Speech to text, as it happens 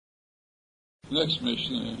Next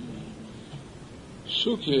Mishnah.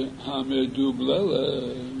 Sukkah hamedu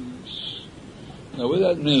bleles. Now what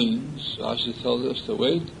that means, Rashi tells us to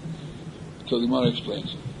wait till the Gemara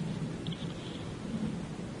explains it.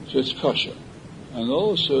 So it's kosher. And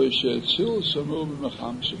also, she'etzil samu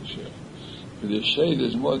b'mecham sukkah. If the shade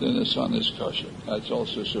is more than the sun is kosher. That's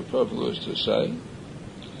also superfluous to say.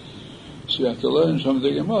 So you have to learn from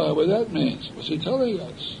the Gemara what that means. What's he telling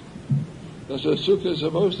us? That's what sukkah is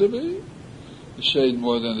supposed to be? The shade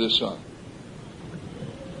more than the sun.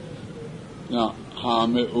 Now,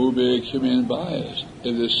 if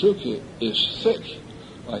the sukkah is thick,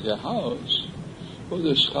 like a house, or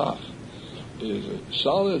the schach is a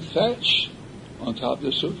solid thatch on top of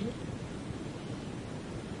the sukkah.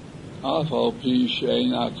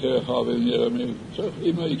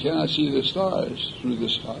 Even though you cannot see the stars through the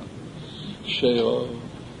schach.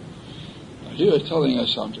 Here it's telling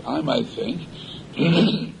us something. I might think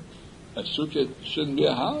a sukkah shouldn't be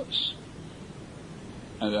a house.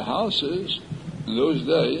 And the houses, in those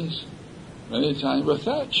days, many times were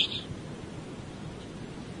thatched.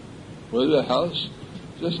 With the house,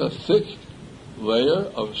 just a thick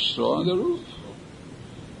layer of straw on the roof.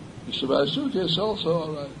 So by a sukkah is also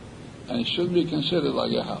all right. And it shouldn't be considered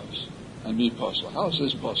like a house and be puzzle. A house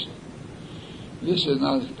is puzzle. This is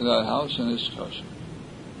not a house and it's kosher.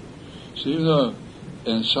 So even though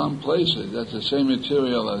in some places that's the same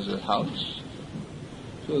material as a house,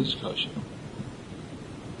 so it's kosher.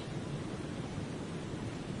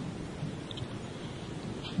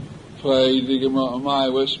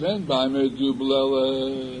 What's meant by medu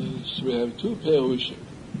bleles? We have two perushim.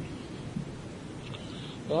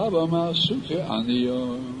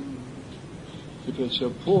 If it's a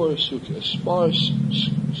poor sukkah, a sparse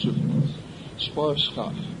sukkah, sparse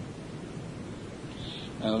chaf.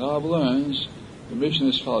 And Rav learns, the Mishnah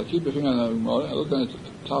is called, keep your finger on the Gemara, look at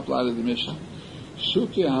the top line of the Mishnah.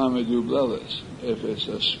 Sukkah hamedu bleles. If it's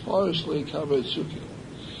a sparsely covered sukkah,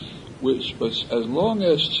 but as long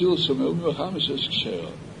as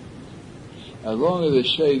as long as the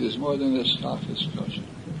shade is more than the schach is kosher.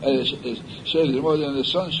 Shade is more than the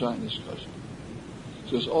sunshine is kosher.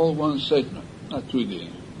 So it's all one statement, not two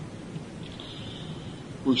dinim.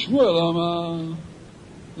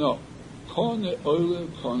 No.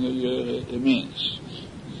 It means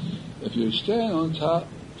if you stand on top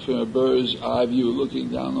from a bird's eye view looking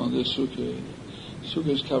down on the sukkah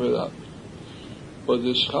is covered up. But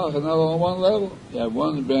the schach is not on one level. You have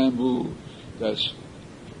one bamboo that's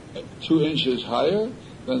 2 inches higher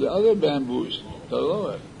than the other bamboos that are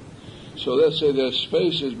lower. So let's say there's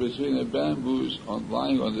spaces between the bamboos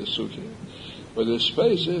lying on the sukkah, but the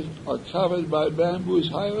spaces are covered by bamboos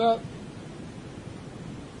higher up.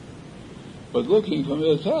 But looking from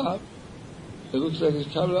the top, it looks like it's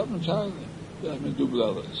covered up entirely. That's medu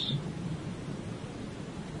bleles.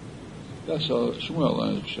 That's how Shmuel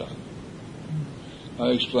learns Pshat.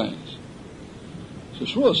 I explains. So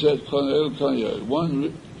Shmuel said,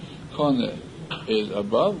 one kone is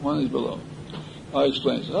above, one is below. I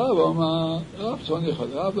explains. It's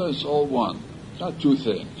all one, not two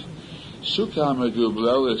things. Sukkah medu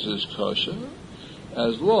bleles is kosher,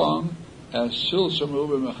 as long as silsam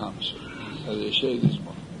ube mechamsa, as the shade is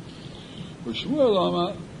more. But Shmuel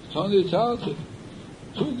Amar, Tony Talti,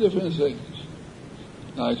 two different things.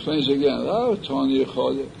 Now he explains again. Rav Tony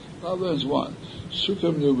Chodet, Rav learns one.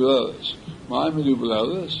 Sukkah medu bleles, my medu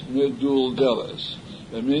bleles, medul deles.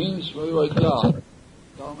 It means, what do I dal?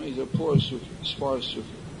 Dal means a poor sukkah, sparse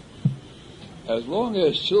sukkah. As long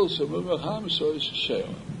as silsam ube mechamsa is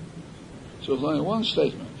she'el. So it's only one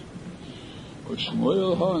statement. But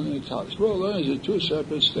Shmuel learns the two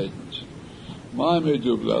separate statements. My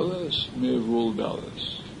medu bleles, mevul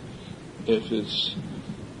deles. If it's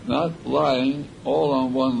not lying all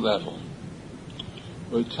on one level.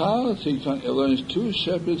 But it learns two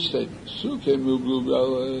separate statements. Sukkah medu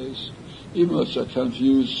bleles, even though it's a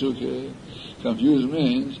confused sukkah. Confused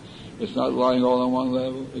means it's not lying all on one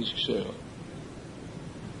level, it's kshe'el.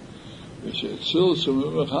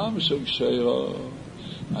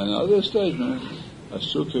 Another statement, a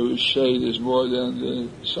sukkah whose shade is more than the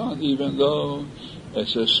sun, even though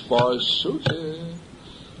it's a sparse sukkah.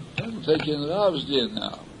 I'm taking Rav's din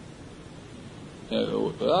now.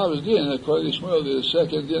 Rav's din, according to Shmuel, is the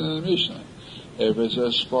second din in the Mishnah. If it's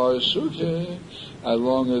a sparse sukkah, as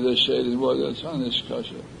long as the shade is more than the sun, it's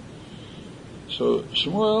kosher. So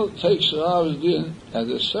Shmuel takes Rav's din as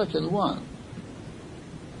the second one.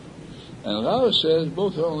 And Rav says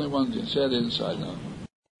both are only one din. Say it inside now.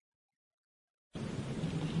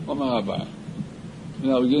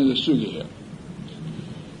 Now we get into the sugya here.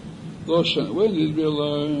 When did we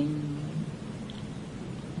learn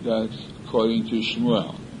that according to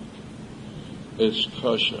Shmuel, it's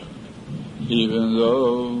kosher, even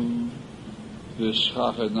though the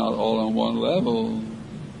schach is not all on one level.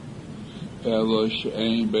 On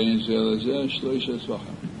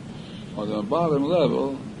the bottom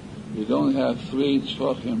level, you don't have 3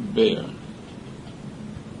 tefachim bare.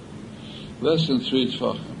 Less than 3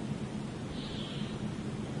 tefachim.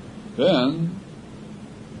 Then,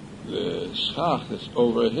 the schach that's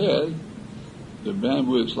overhead, the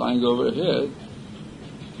bamboo that's lying overhead,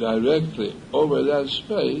 directly over that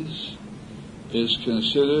space, is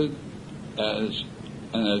considered as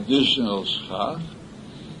an additional schach,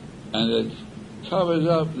 and it covers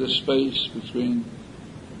up the space between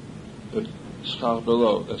the schach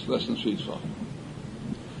below. That's less than 3 tefachim.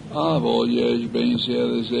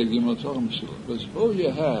 But suppose you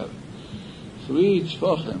have 3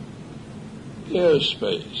 tefachim air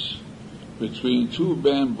space between 2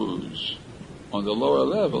 bamboos on the lower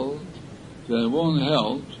level, then it won't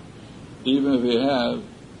help even if you have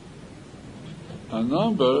a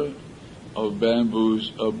number of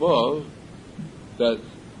bamboos above that.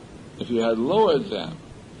 If you had lowered them,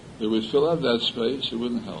 it would fill up that space, it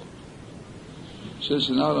wouldn't help. Since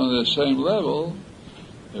they're not on the same level,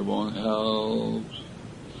 it won't help.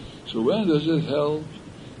 So when does it help?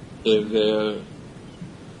 If they're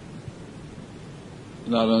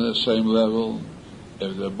not on the same level,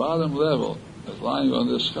 if the bottom level is lying on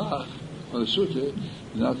the schach, on the sukkah,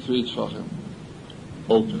 is not 3 tefachim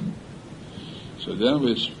open. So then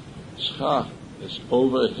with schach is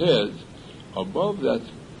overhead, above that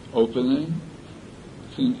opening,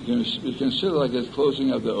 you consider like it's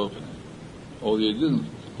closing up the opening. Although you didn't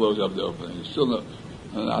close up the opening, it's still not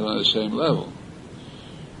on the same level.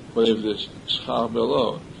 But if the schach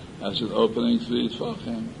below has an opening 3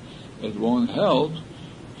 tefachim, it won't help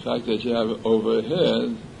the fact that you have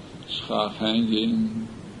overhead schach hanging,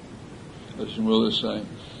 as Shmuel is saying.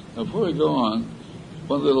 Now before we go on,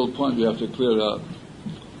 one little point we have to clear up.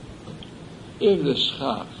 If the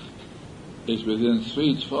schach is within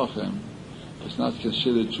 3 tefachim, it's not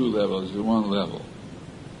considered 2 levels, it's 1 level.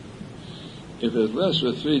 If it's less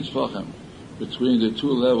than 3 tefachim between the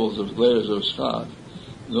 2 levels of layers of schach,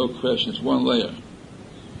 no question, it's 1 layer.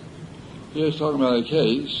 Here it's talking about a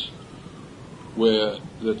case where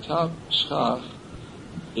the top schach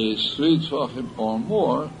is 3 tefachim or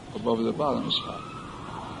more above the bottom schach.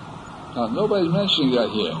 Now, nobody's mentioning that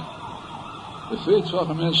here. The 3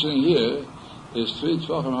 tefachim mentioning here is 3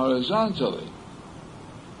 tefachim horizontally.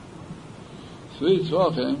 3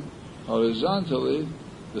 tefachim horizontally,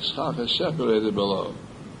 the schach is separated below.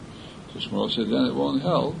 So Shmuel said, then it won't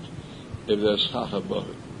help if there's schach above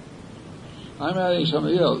it. I'm adding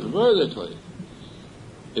something else. Vertically,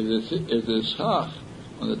 if the schach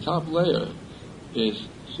on the top layer is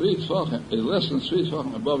 3 tefachim, is less than 3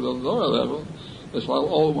 tefachim above the lower level, it's like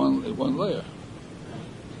all one layer.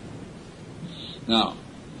 Now,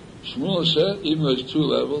 Shmuel said, even though it's 2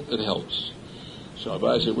 levels, it helps. So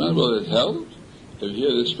Abai said, when will it help? If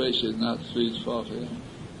here the space is not 3 tefachim,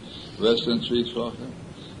 less than 3 tefachim,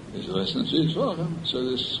 it's less than 3 tefachim, so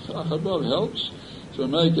this schach above helps to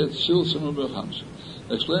make it silsum u'bechamsa.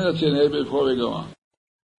 Explain it to your neighbor before we go on.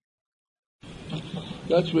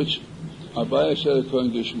 That's which Abai said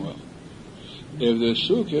according to Shmuel. If the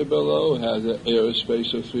sukkah below has an air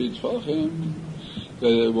space of 3 tefachim,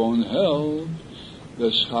 then it won't help the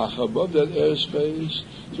schach above that air space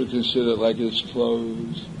to consider like it's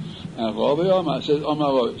closed. And Rabbi Yoma says,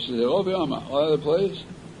 Omar Rabbi. She said, Rabbi Yoma, all other place?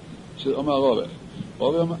 She said, Omar Rabbi.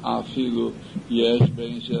 Rabbi Yoma, afilu yesh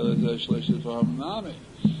bein shelezeh shlesh tefachim nami.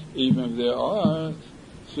 Even if there are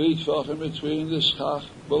 3 tefachim between the schach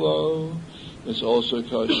below, it's also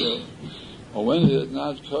kosher. Or when it is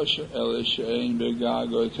not kosher, el she'ein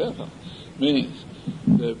begag or tefach. Means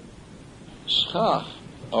the schach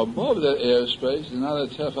above that airspace is not a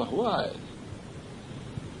tefach wide.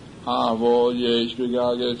 Avol yesh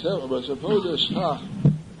begag or tefach. But suppose the schach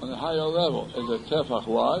on the higher level is a tefach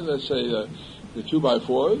wide. Let's say the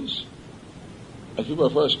 2x4s. A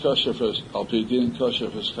 2x4 is kosher for alpidin, kosher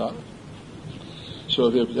for schach. So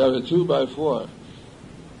if you have a 2x4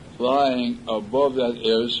 lying above that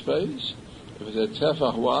airspace, if it's a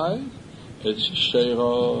tefach wide, it's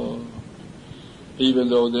sheiro, even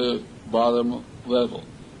though the bottom level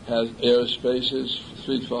has air spaces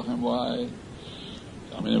 3 tefachim wide.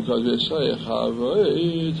 I mean, because we say,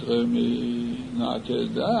 knock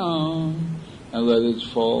it down and let it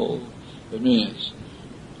fall. It means,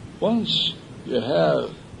 once you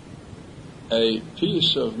have a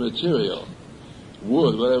piece of material,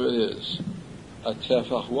 wood, whatever it is, a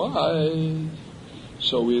tefach wide,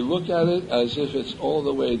 so we look at it as if it's all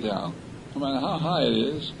the way down. no matter how high it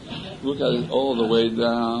is, look at it all the way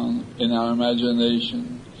down in our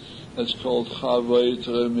imagination. That's called Chavei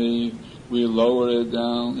Teremi. We lower it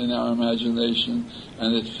down in our imagination,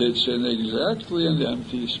 and it fits in exactly in the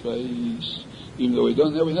empty space. Even though we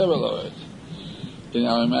never lower it. In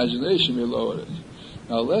our imagination, we lower it.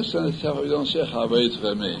 Now, less than a tefach, we don't say Chavei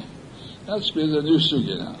Teremi. That's been the new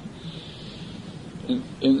sugi now.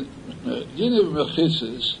 In Din of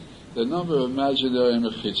Mechitzas, the number of imaginary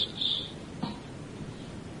mechitzas.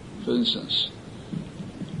 For instance,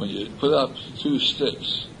 when you put up two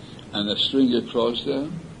sticks and a string across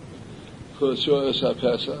them, it's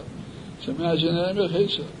imaginary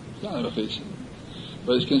mechitza. It's not a mechitza.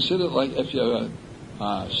 But it's considered like if you have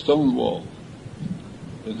a stone wall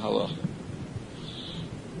in halacha.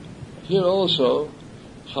 Here also,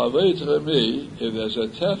 Chavei Teremi, if there's a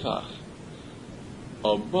tefach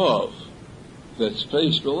above that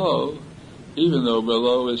space below, even though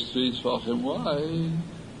below is 3 tefachim wide,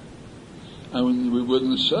 and we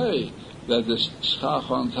wouldn't say that the schach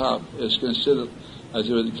on top is considered as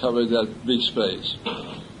if it covered that big space.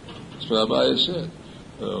 That's what Abaye said.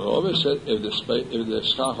 Rabbi said if the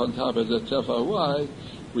schach on top is a tefach wide,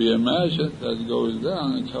 we imagine that it goes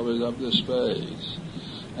down and covers up the space.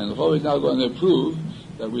 And Rabbi is now going to prove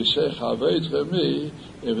that we say Chavei Teremi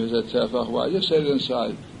if it's a tefach wide. Just say it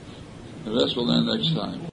inside. The rest we'll learn next time.